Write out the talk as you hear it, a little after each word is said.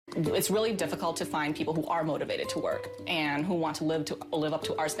It's really difficult to find people who are motivated to work and who want to live up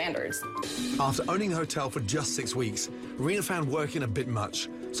to our standards. After owning the hotel for just 6 weeks, Rena found working a bit much,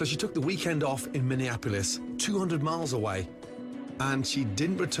 so she took the weekend off in Minneapolis, 200 miles away, and she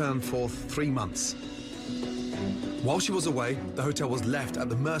didn't return for 3 months. While she was away, the hotel was left at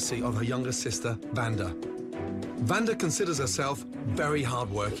the mercy of her younger sister, Vanda. Vanda considers herself very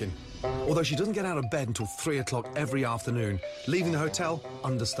hardworking, although she doesn't get out of bed until 3 o'clock every afternoon, leaving the hotel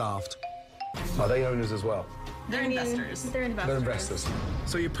understaffed. Are they owners as well? They're investors. They're investors.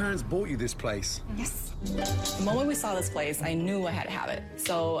 So your parents bought you this place? Yes. The moment we saw this place, I knew I had to have it.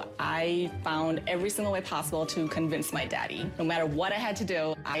 So I found every single way possible to convince my daddy. No matter what I had to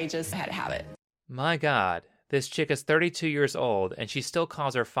do, I just had to have it. My God, this chick is 32 years old and she still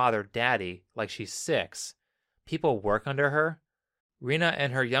calls her father daddy like she's 6. People work under her? Rena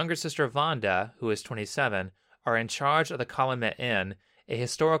and her younger sister Vanda, who is 27, are in charge of the Calumet Inn, a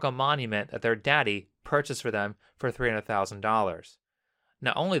historical monument that their daddy purchased for them for $300,000.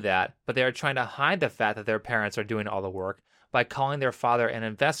 Not only that, but they are trying to hide the fact that their parents are doing all the work by calling their father an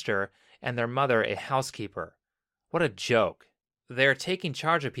investor and their mother a housekeeper. What a joke. They are taking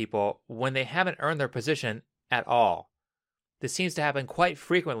charge of people when they haven't earned their position at all. This seems to happen quite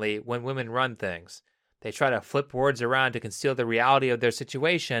frequently when women run things. They try to flip words around to conceal the reality of their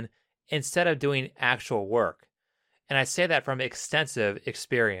situation instead of doing actual work. And I say that from extensive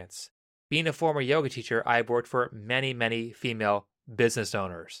experience. Being a former yoga teacher, I've worked for many female business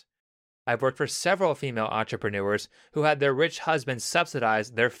owners. I've worked for several female entrepreneurs who had their rich husbands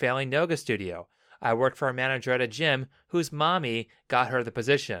subsidize their failing yoga studio. I worked for a manager at a gym whose mommy got her the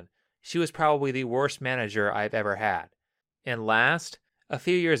position. She was probably the worst manager I've ever had. And last, a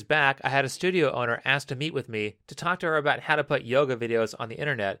few years back, I had a studio owner ask to meet with me to talk to her about how to put yoga videos on the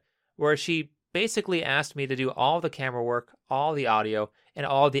internet, where she basically asked me to do all the camera work, all the audio, and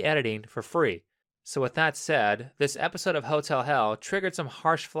all the editing for free. So with that said, this episode of Hotel Hell triggered some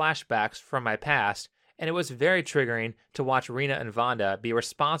harsh flashbacks from my past, and it was very triggering to watch Rena and Vanda be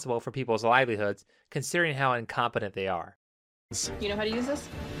responsible for people's livelihoods, considering how incompetent they are. You know how to use this?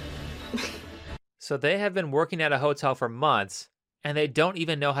 So they have been working at a hotel for months, and they don't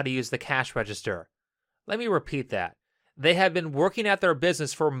even know how to use the cash register. Let me repeat that. They have been working at their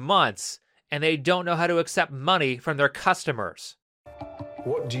business for months, and they don't know how to accept money from their customers.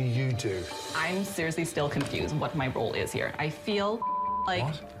 What do you do? I'm seriously still confused what my role is here. I feel like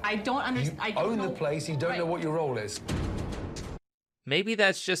What? I don't understand. You own the place, you don't know what your role is. Maybe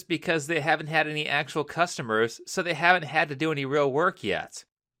that's just because they haven't had any actual customers, so they haven't had to do any real work yet.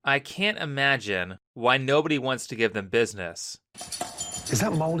 I can't imagine why nobody wants to give them business. Is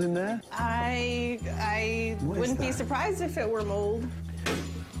that mold in there? I What is wouldn't be that? surprised if it were mold.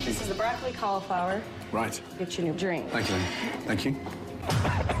 This is the broccoli cauliflower. Right. Get you a new drink. Thank you. Thank you.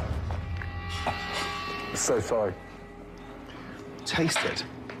 So sorry. Taste it.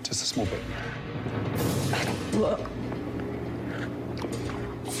 Just a small bit. Look.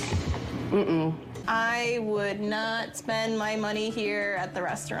 I would not spend my money here at the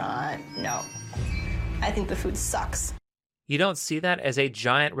restaurant. No. I think the food sucks. You don't see that as a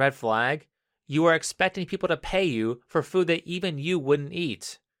giant red flag? You are expecting people to pay you for food that even you wouldn't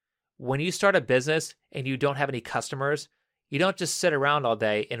eat. When you start a business and you don't have any customers, you don't just sit around all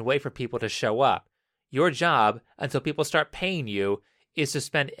day and wait for people to show up. Your job, until people start paying you, is to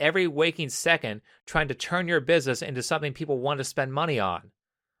spend every waking second trying to turn your business into something people want to spend money on.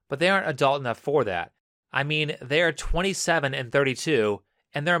 But they aren't adult enough for that. I mean, they are 27 and 32,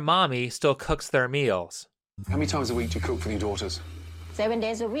 and their mommy still cooks their meals. How many times a week do you cook for your daughters? 7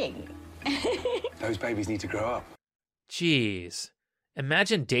 days a week. Those babies need to grow up. Jeez.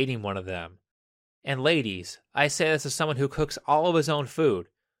 Imagine dating one of them. And ladies, I say this as someone who cooks all of his own food.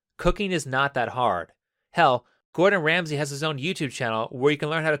 Cooking is not that hard. Hell, Gordon Ramsay has his own YouTube channel where you can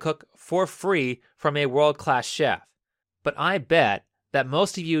learn how to cook for free from a world-class chef. But I bet that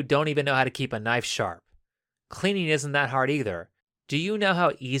most of you don't even know how to keep a knife sharp. Cleaning isn't that hard either. Do you know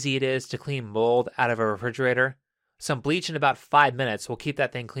how easy it is to clean mold out of a refrigerator? Some bleach in about 5 minutes will keep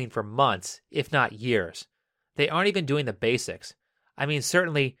that thing clean for months, if not years. They aren't even doing the basics. I mean,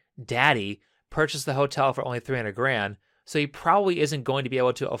 certainly, Daddy purchased the hotel for only $300,000, so he probably isn't going to be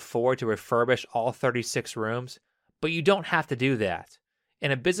able to afford to refurbish all 36 rooms, but you don't have to do that.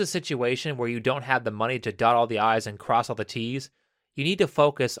 In a business situation where you don't have the money to dot all the I's and cross all the T's, you need to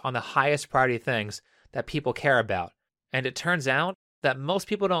focus on the highest priority things that people care about. And it turns out that most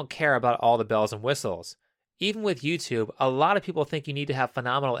people don't care about all the bells and whistles. Even with YouTube, a lot of people think you need to have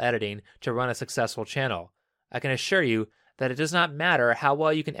phenomenal editing to run a successful channel. I can assure you that it does not matter how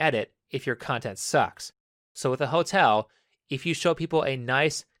well you can edit if your content sucks. So with a hotel, if you show people a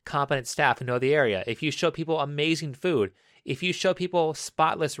nice, competent staff who know the area, if you show people amazing food, if you show people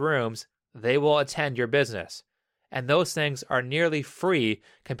spotless rooms, they will attend your business. And those things are nearly free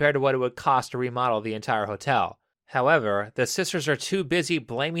compared to what it would cost to remodel the entire hotel. However, the sisters are too busy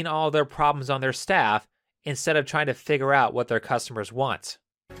blaming all their problems on their staff instead of trying to figure out what their customers want.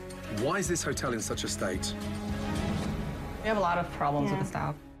 Why is this hotel in such a state? We have a lot of problems with the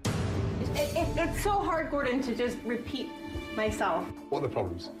staff. It's so hard, Gordon, to just repeat myself. What are the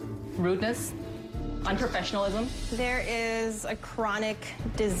problems? Rudeness, unprofessionalism. There is a chronic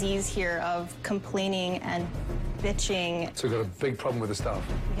disease here of complaining and bitching. So we've got a big problem with the staff.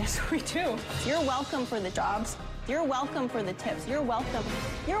 Yes, we do. You're welcome for the jobs. You're welcome for the tips. You're welcome.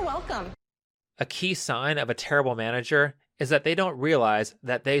 You're welcome. A key sign of a terrible manager is that they don't realize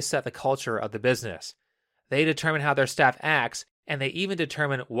that they set the culture of the business. They determine how their staff acts, and they even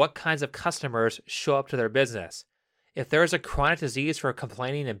determine what kinds of customers show up to their business. If there's a chronic disease for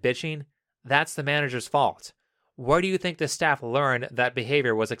complaining and bitching, that's the manager's fault. Where do you think the staff learned that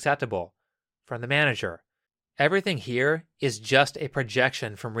behavior was acceptable? From the manager. Everything here is just a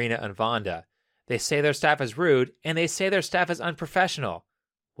projection from Rena and Vonda. They say their staff is rude, and they say their staff is unprofessional.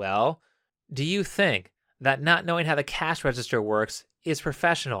 Well, do you think that not knowing how the cash register works is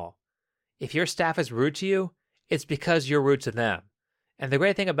professional? If your staff is rude to you, it's because you're rude to them. And the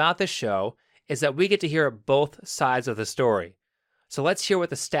great thing about this show is that we get to hear both sides of the story. So let's hear what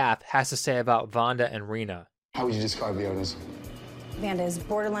the staff has to say about Vonda and Rena. How would you describe the owners? Vanda is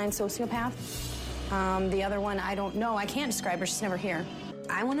borderline sociopath. The other one, I don't know. I can't describe her. She's never here.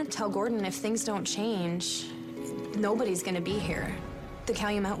 I want to tell Gordon if things don't change, nobody's going to be here. The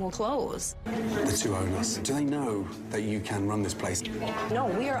Calumet will close. The two owners, do they know that you can run this place? No,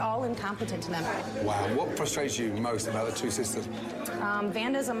 we are all incompetent to them. Wow, what frustrates you most about the two sisters?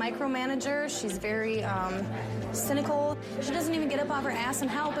 Vanda's a micromanager. She's very cynical. She doesn't even get up off her ass and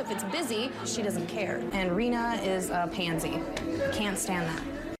help. If it's busy, she doesn't care. And Rena is a pansy. Can't stand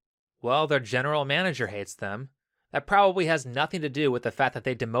that. Well, their general manager hates them. That probably has nothing to do with the fact that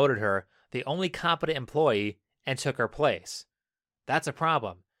they demoted her, the only competent employee, and took her place. That's a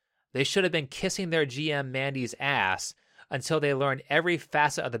problem. They should have been kissing their GM Mandy's ass until they learned every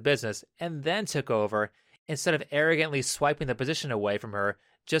facet of the business and then took over, instead of arrogantly swiping the position away from her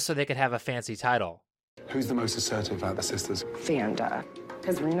just so they could have a fancy title. Who's the most assertive out of the sisters? Vanda,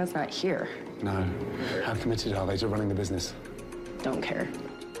 because Rena's not here. No. How committed are they to running the business? Don't care.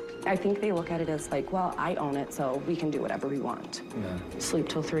 I think they look at it as like, well, I own it, so we can do whatever we want. No. Sleep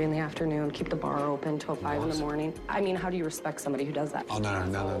till 3 in the afternoon, keep the bar open till 5 in the morning. I mean, how do you respect somebody who does that? Oh, no.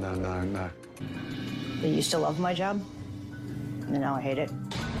 I used to love my job, and now I hate it.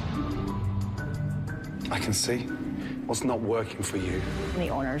 I can see. What's not working for you? And the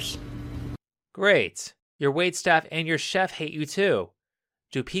owners. Great. Your waitstaff and your chef hate you too.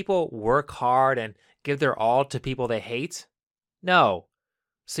 Do people work hard and give their all to people they hate? No.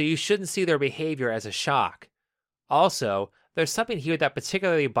 So you shouldn't see their behavior as a shock. Also, there's something here that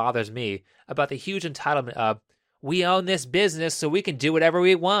particularly bothers me about the huge entitlement of, we own this business so we can do whatever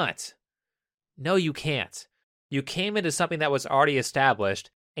we want. No, you can't. You came into something that was already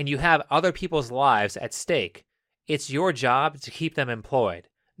established, and you have other people's lives at stake. It's your job to keep them employed,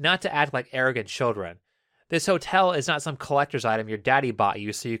 not to act like arrogant children. This hotel is not some collector's item your daddy bought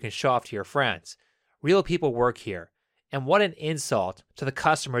you so you can show off to your friends. Real people work here. And what an insult to the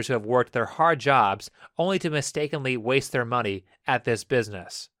customers who have worked their hard jobs only to mistakenly waste their money at this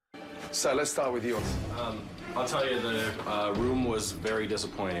business. So let's start with yours. I'll tell you, the room was very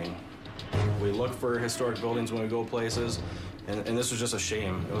disappointing. We look for historic buildings when we go places, and this was just a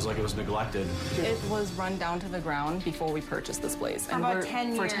shame. It was like it was neglected. It was run down to the ground before we purchased this place. For about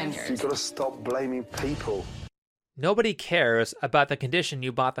 10 For years. 10 years. You've got to stop blaming people. Nobody cares about the condition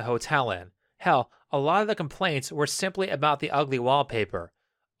you bought the hotel in. Hell, a lot of the complaints were simply about the ugly wallpaper.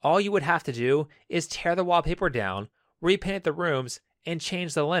 All you would have to do is tear the wallpaper down, repaint the rooms, and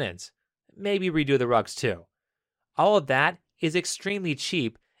change the linens. Maybe redo the rugs too. All of that is extremely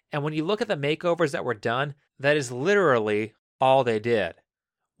cheap, and when you look at the makeovers that were done, that is literally all they did.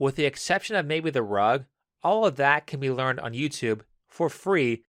 With the exception of maybe the rug, all of that can be learned on YouTube for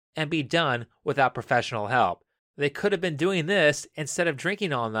free and be done without professional help. They could have been doing this instead of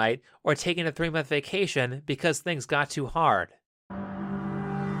drinking all night or taking a 3-month vacation because things got too hard.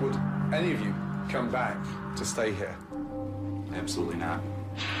 Would any of you come back to stay here? Absolutely not.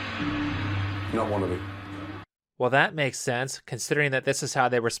 Not one of you. Well, that makes sense, considering that this is how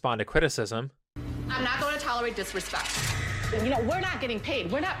they respond to criticism. I'm not going to tolerate disrespect. You know, we're not getting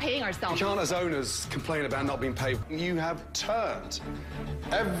paid. We're not paying ourselves. You can't, as owners, complain about not being paid. You have turned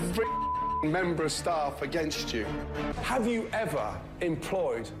every member of staff against you. Have you ever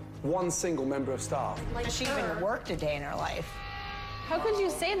employed one single member of staff? Like she even worked a day in her life. How could you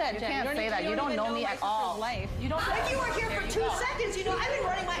say that, Jen? You can't say that. You don't know me at all. You don't. Like you were here for 2 seconds. You know, I've been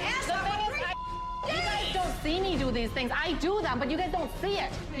running my ass off for 3 days. You guys don't see me do these things. I do them, but you guys don't see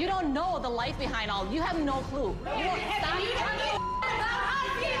it. You don't know the life behind all. You have no clue. You don't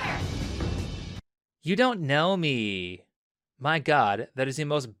You don't know me. My God, that is the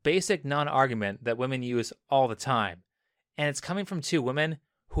most basic non-argument that women use all the time. And it's coming from two women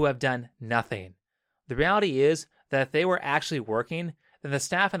who have done nothing. The reality is that if they were actually working, then the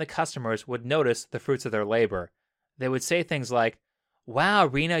staff and the customers would notice the fruits of their labor. They would say things like, "Wow,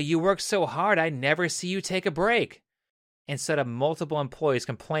 Rena, you work so hard, I never see you take a break." Instead of multiple employees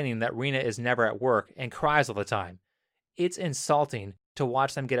complaining that Rena is never at work and cries all the time. It's insulting to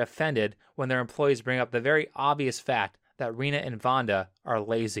watch them get offended when their employees bring up the very obvious fact that Rena and Vonda are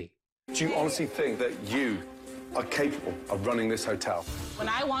lazy. Do you honestly think that you are capable of running this hotel? When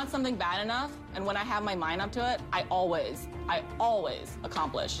I want something bad enough, and when I have my mind up to it, I always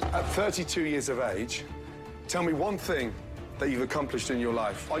accomplish. At 32 years of age, tell me one thing that you've accomplished in your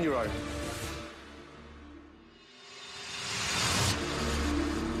life, on your own.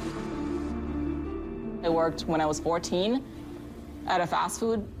 I worked when I was 14 at a fast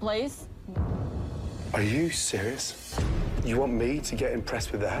food place. Are you serious? You want me to get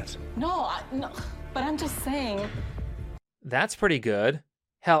impressed with that? No, but I'm just saying. That's pretty good.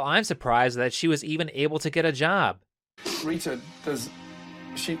 Hell, I'm surprised that she was even able to get a job. Rita, does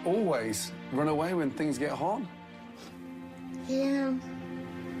she always run away when things get hot? Yeah.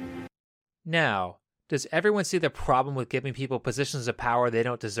 Now, does everyone see the problem with giving people positions of power they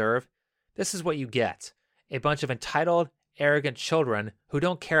don't deserve? This is what you get. A bunch of entitled, arrogant children who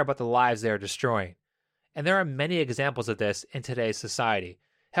don't care about the lives they are destroying. And there are many examples of this in today's society.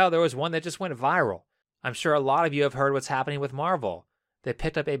 Hell, there was one that just went viral. I'm sure a lot of you have heard what's happening with Marvel. They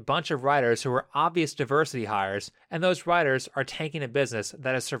picked up a bunch of writers who were obvious diversity hires, and those writers are tanking a business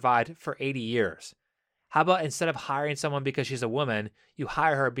that has survived for 80 years. How about instead of hiring someone because she's a woman, you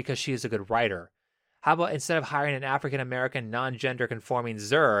hire her because she is a good writer? How about instead of hiring an African-American non-gender conforming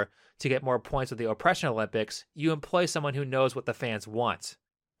Zer to get more points with the Oppression Olympics, you employ someone who knows what the fans want?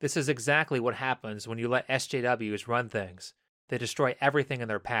 This is exactly what happens when you let SJWs run things. They destroy everything in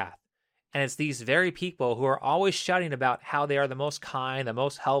their path. And it's these very people who are always shouting about how they are the most kind, the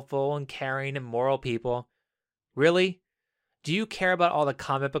most helpful and caring and moral people. Really? Do you care about all the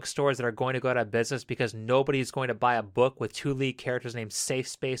comic book stores that are going to go out of business because nobody's going to buy a book with two lead characters named Safe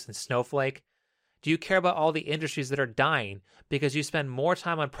Space and Snowflake? Do you care about all the industries that are dying because you spend more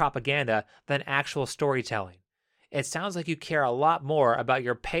time on propaganda than actual storytelling? It sounds like you care a lot more about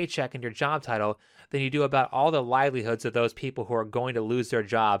your paycheck and your job title than you do about all the livelihoods of those people who are going to lose their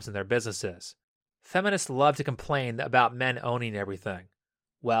jobs and their businesses. Feminists love to complain about men owning everything.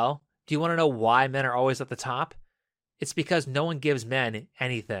 Well, do you want to know why men are always at the top? It's because no one gives men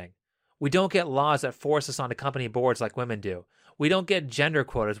anything. We don't get laws that force us onto company boards like women do. We don't get gender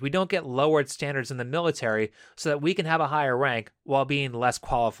quotas. We don't get lowered standards in the military so that we can have a higher rank while being less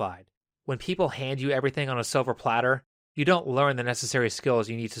qualified. When people hand you everything on a silver platter, you don't learn the necessary skills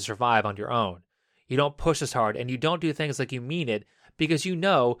you need to survive on your own. You don't push as hard, and you don't do things like you mean it because you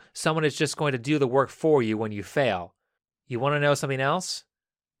know someone is just going to do the work for you when you fail. You want to know something else?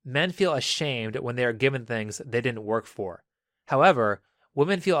 Men feel ashamed when they are given things they didn't work for. However,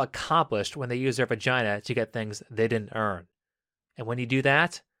 women feel accomplished when they use their vagina to get things they didn't earn. And when you do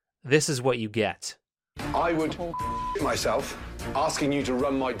that, this is what you get. I would myself asking you to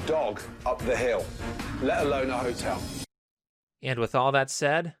run my dog up the hill, let alone a hotel. And with all that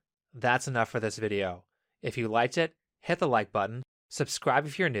said, that's enough for this video. If you liked it, hit the like button, subscribe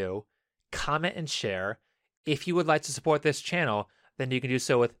if you're new, comment and share. If you would like to support this channel, then you can do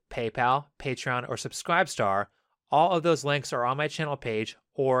so with PayPal, Patreon, or Subscribestar. All of those links are on my channel page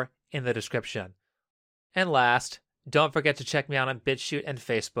or in the description. And last, don't forget to check me out on BitChute and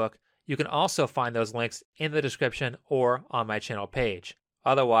Facebook. You can also find those links in the description or on my channel page.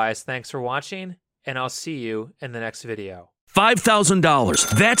 Otherwise, thanks for watching, and I'll see you in the next video. $5,000.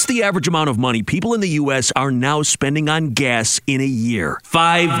 That's the average amount of money people in the U.S. are now spending on gas in a year.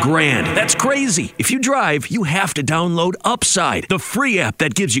 $5,000. That's crazy. If you drive, you have to download Upside, the free app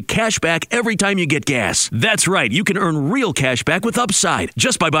that gives you cash back every time you get gas. That's right. You can earn real cash back with Upside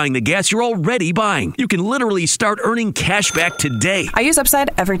just by buying the gas you're already buying. You can literally start earning cash back today. I use Upside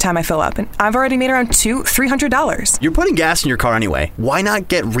every time I fill up, and I've already made around $200-$300. You're putting gas in your car anyway. Why not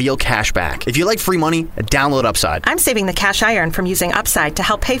get real cash back? If you like free money, download Upside. I'm saving the cash cash I earned from using Upside to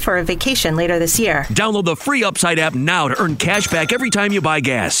help pay for a vacation later this year. Download the free Upside app now to earn cash back every time you buy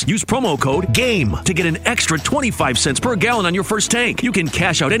gas. Use promo code GAME to get an extra 25 cents per gallon on your first tank. You can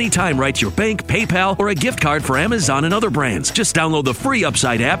cash out anytime right to your bank, PayPal, or a gift card for Amazon and other brands. Just download the free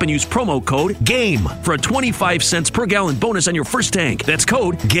Upside app and use promo code GAME for a 25 cents per gallon bonus on your first tank. That's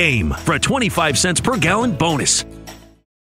code GAME for a 25 cents per gallon bonus.